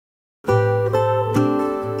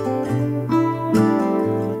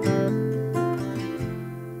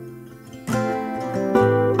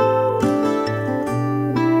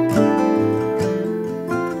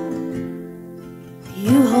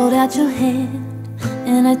hand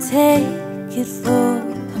and I take it for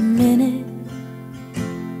a minute.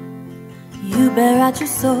 You bear out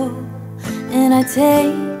your soul and I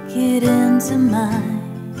take it into mine.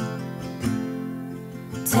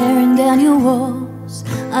 Tearing down your walls,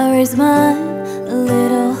 I raise mine a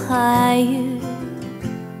little higher.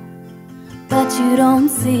 But you don't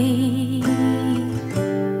see,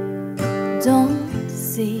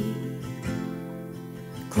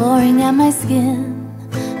 clawing at my skin,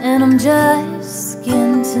 and I'm just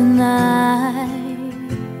skin tonight.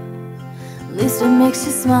 At least it makes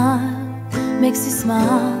you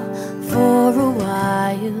smile for a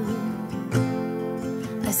while.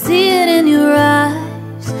 I see it in your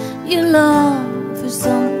eyes, you long for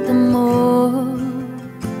something more,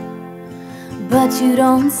 but you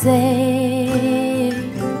don't say,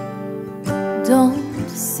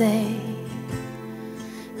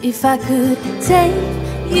 If I could take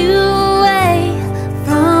you away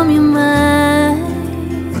from your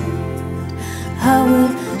mind, I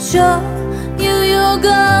would show you you're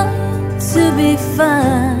going to be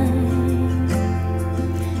fine.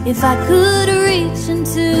 If I could reach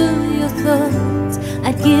into your thoughts,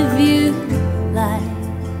 I'd give you light.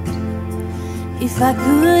 If I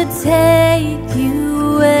could take you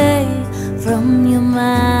away from your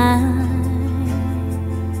mind.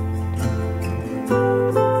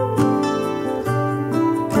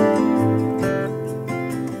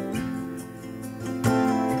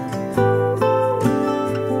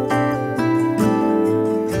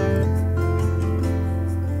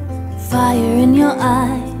 Fire in your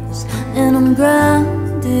eyes, and I'm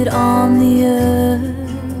grounded on the earth,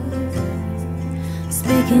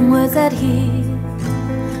 speaking words that heal,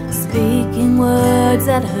 speaking words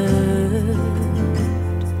that hurt.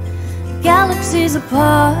 Galaxies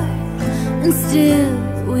apart, and still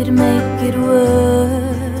we'd make it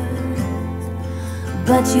work.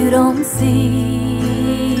 But you don't see,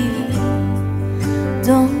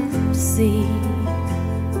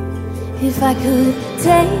 If I could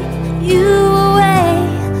take you away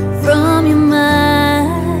from your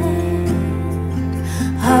mind,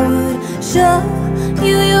 I would show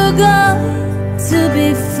you you're going to be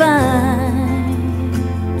fine.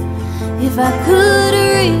 If I could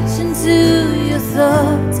reach into your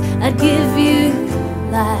thoughts, I'd give you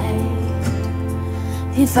light.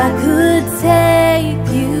 If I could take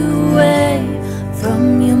you away from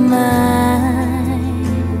your mind,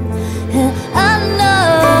 and I know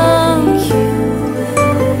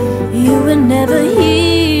you would never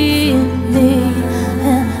hear me,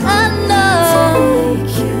 and I know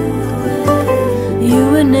you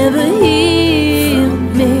would never hear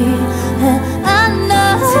me, and I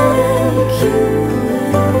know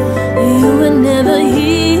you would never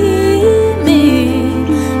hear me.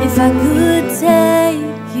 If I could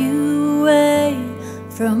take you away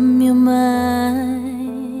from your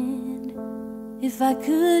mind, if I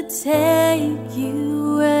could take you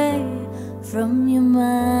away from your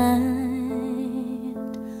mind.